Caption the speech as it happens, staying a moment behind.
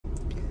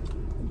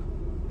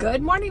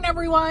Good morning,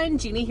 everyone.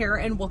 Gina here,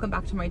 and welcome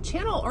back to my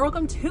channel, or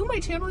welcome to my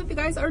channel if you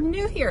guys are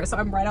new here. So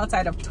I'm right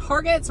outside of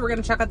Target, so we're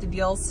gonna check out the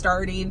deals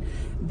starting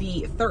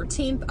the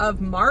 13th of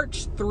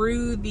March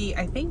through the,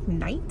 I think,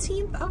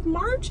 19th of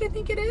March, I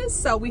think it is.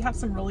 So we have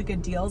some really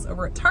good deals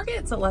over at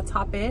Target, so let's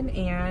hop in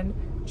and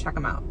check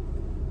them out.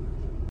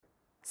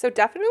 So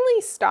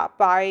definitely stop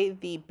by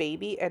the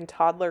baby and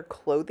toddler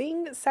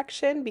clothing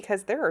section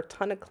because there are a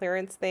ton of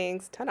clearance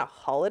things, ton of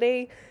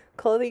holiday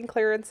clothing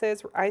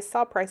clearances. I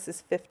saw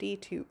prices 50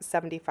 to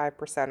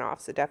 75% off,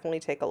 so definitely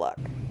take a look.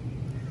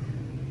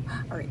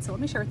 All right, so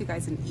let me share with you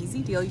guys an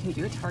easy deal you can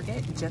do at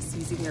Target just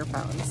using your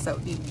phone. So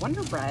the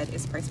Wonder Bread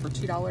is priced for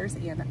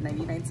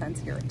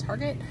 $2.99 here at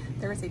Target.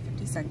 There is a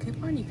 50-cent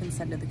coupon you can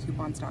send to the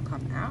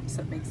coupons.com app,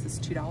 so it makes this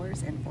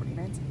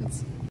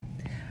 $2.49.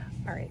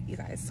 All right, you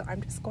guys, so I'm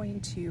just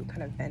going to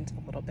kind of vent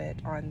a little bit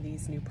on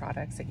these new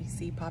products that you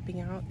see popping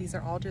out. These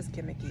are all just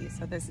gimmicky.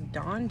 So this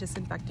Dawn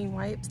disinfecting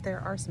wipes, there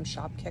are some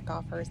Shopkick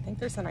offers. I think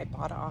there's an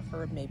Ibotta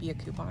offer, maybe a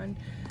coupon.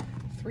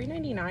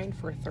 $3.99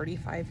 for a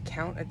 35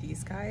 count of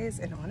these guys,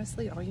 and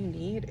honestly all you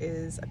need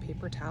is a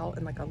paper towel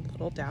and like a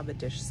little dab of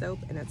dish soap,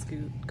 and it's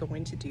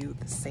going to do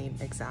the same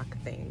exact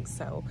thing.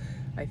 So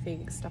I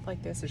think stuff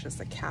like this is just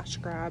a cash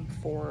grab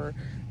for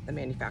the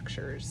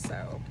manufacturers,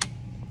 so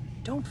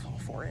don't fall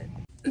for it.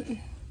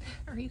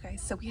 All right, you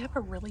guys, so we have a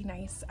really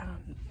nice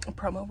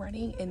promo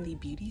running in the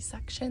beauty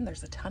section.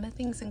 There's a ton of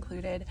things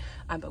included,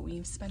 but when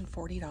you spend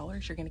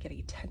 $40, you're gonna get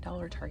a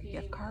 $10 Target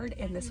gift card,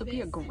 and this would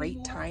be a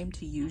great time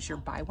to use your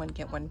buy one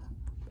get one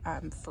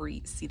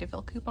free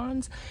Cetaphil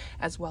coupons,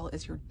 as well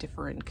as your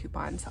different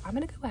coupons. So I'm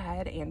going to go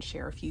ahead and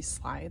share a few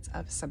slides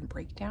of some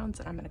breakdowns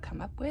that I'm going to come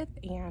up with,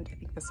 and I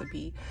think this would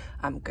be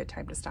a good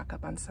time to stock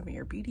up on some of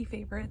your beauty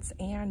favorites.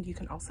 And you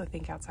can also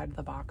think outside of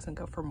the box and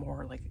go for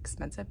more like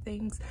expensive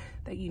things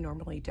that you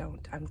normally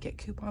don't get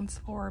coupons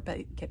for,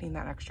 but getting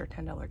that extra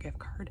 $10 gift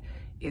card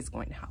is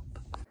going to help.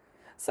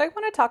 So I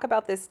want to talk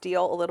about this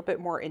deal a little bit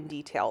more in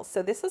detail.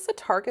 So this is a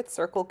Target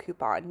Circle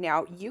coupon.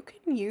 Now you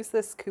can use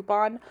this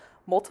coupon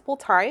multiple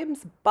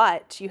times,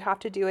 but you have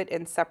to do it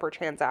in separate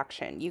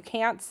transaction. You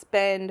can't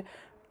spend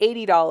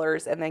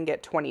 $80 and then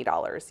get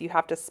 $20. You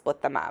have to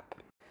split them up.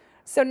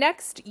 So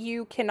next,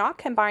 you cannot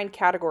combine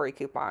category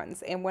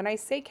coupons. And when I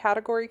say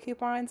category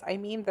coupons, I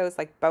mean those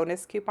like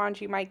bonus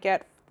coupons you might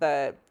get.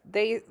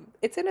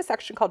 It's in a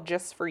section called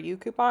Just For You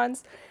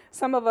coupons.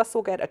 Some of us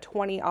will get a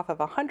 20 off of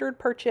 100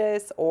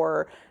 purchase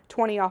or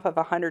 20 off of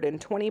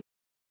 120.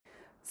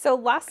 So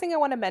last thing I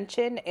want to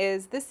mention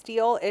is this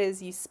deal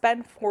is you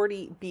spend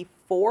 $40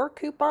 before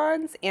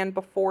coupons and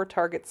before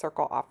Target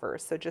Circle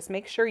offers. So just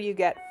make sure you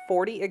get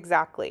 $40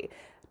 exactly.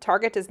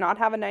 Target does not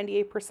have a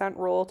 98%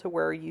 rule to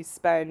where you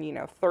spend,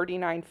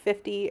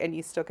 $39.50 and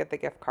you still get the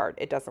gift card.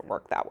 It doesn't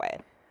work that way.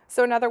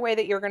 So another way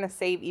that you're going to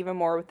save even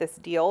more with this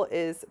deal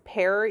is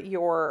pair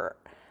your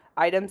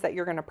items that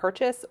you're going to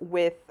purchase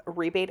with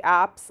rebate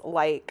apps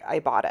like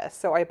Ibotta.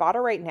 So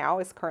Ibotta right now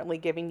is currently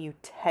giving you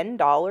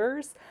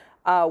 $10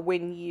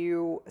 when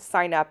you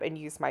sign up and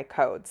use my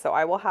code. So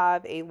I will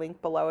have a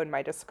link below in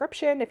my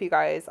description if you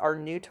guys are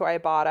new to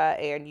Ibotta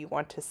and you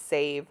want to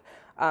save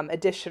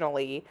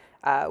additionally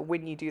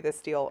when you do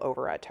this deal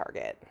over at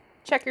Target.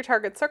 Check your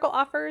Target Circle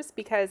offers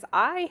because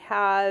I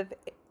have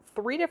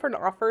 3 different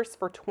offers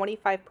for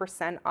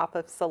 25% off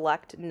of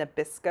select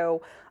Nabisco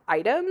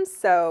items.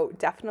 So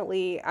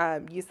definitely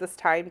use this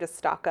time to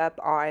stock up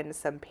on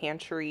some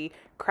pantry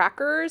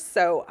crackers.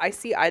 So I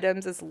see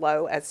items as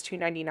low as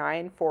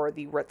 $2.99 for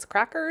the Ritz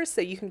crackers. So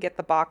you can get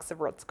the box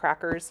of Ritz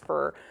crackers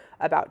for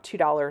about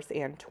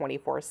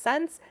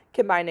 $2.24.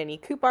 Combine any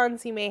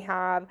coupons you may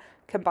have,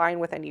 combine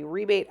with any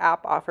rebate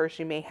app offers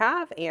you may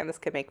have, and this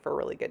could make for a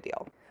really good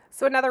deal.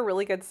 So another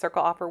really good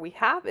Circle offer we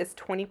have is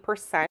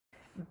 20%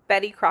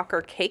 Betty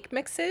Crocker cake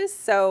mixes.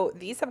 So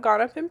these have gone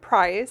up in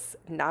price,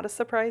 not a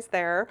surprise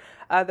there.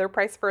 They're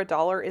priced for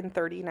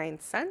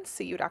 $1.39,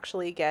 so you'd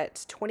actually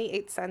get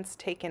 28 cents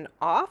taken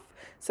off.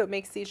 So it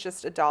makes these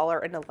just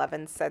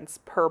 $1.11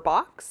 per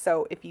box.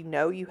 So if you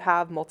know you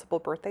have multiple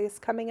birthdays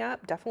coming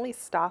up, definitely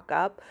stock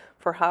up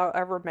for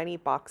however many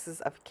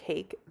boxes of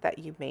cake that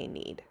you may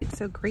need.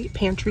 So great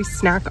pantry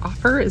snack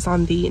offer is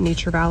on the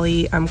Nature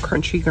Valley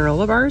crunchy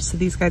granola bars. So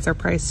these guys are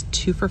priced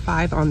 2 for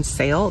 $5 on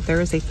sale. There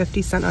is a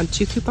 50-cent on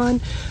 2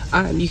 coupon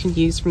you can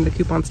use from the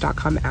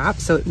coupons.com app.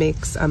 So it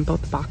makes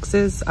both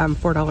boxes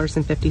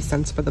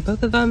 $4.50 for the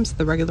both of them. So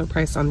the regular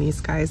price on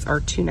these guys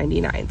are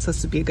 $2.99. So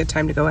this would be a good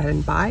time to go ahead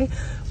and buy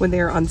when they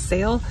are on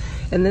sale.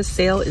 And this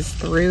sale is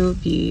through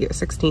the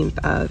 16th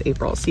of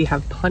April. So you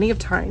have plenty of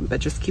time, but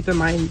just keep in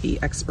mind the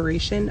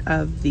expiration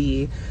of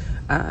the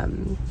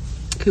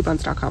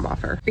coupons.com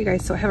offer. Hey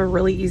guys, so I have a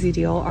really easy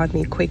deal on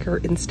the Quaker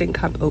Instant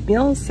Cup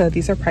oatmeal. So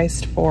these are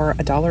priced for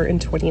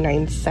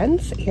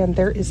 $1.29 and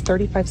there is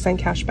 35-cent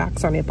cash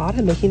backs on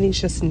Ibotta, making these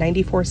just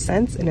 94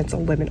 cents, and it's a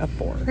limit of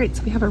 4. All right,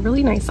 so we have a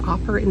really nice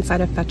offer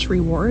inside of Fetch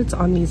Rewards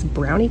on these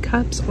brownie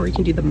cups, or you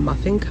can do the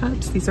muffin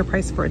cups. These are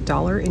priced for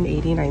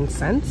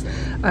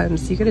 $1.89.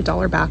 So you get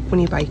 $1 back when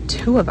you buy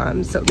 2 of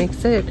them. So it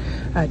makes it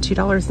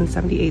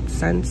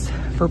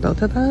 $2.78 for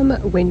both of them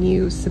when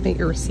you submit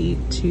your receipt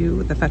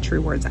to the Fetch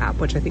Rewards app,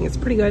 which I think is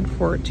pretty good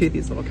for 2 of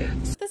these little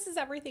kids. This is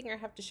everything I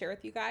have to share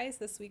with you guys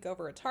this week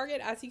over at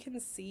Target. As you can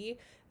see,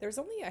 there's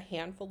only a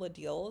handful of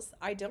deals.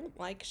 I don't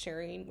like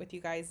sharing with you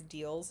guys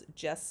deals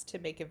just to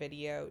make a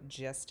video,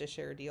 just to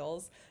share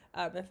deals.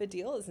 If a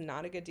deal is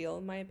not a good deal,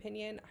 in my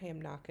opinion, I am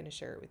not going to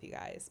share it with you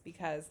guys,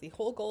 because the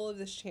whole goal of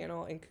this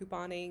channel and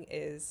couponing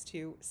is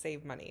to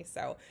save money.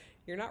 So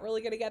you're not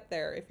really going to get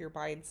there if you're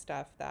buying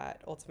stuff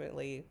that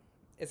ultimately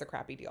is a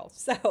crappy deal.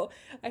 So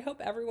I hope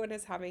everyone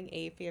is having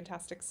a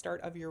fantastic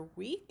start of your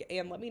week,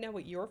 and let me know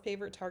what your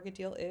favorite Target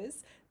deal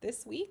is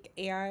this week,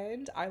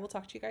 and I will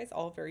talk to you guys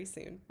all very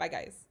soon. Bye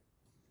guys.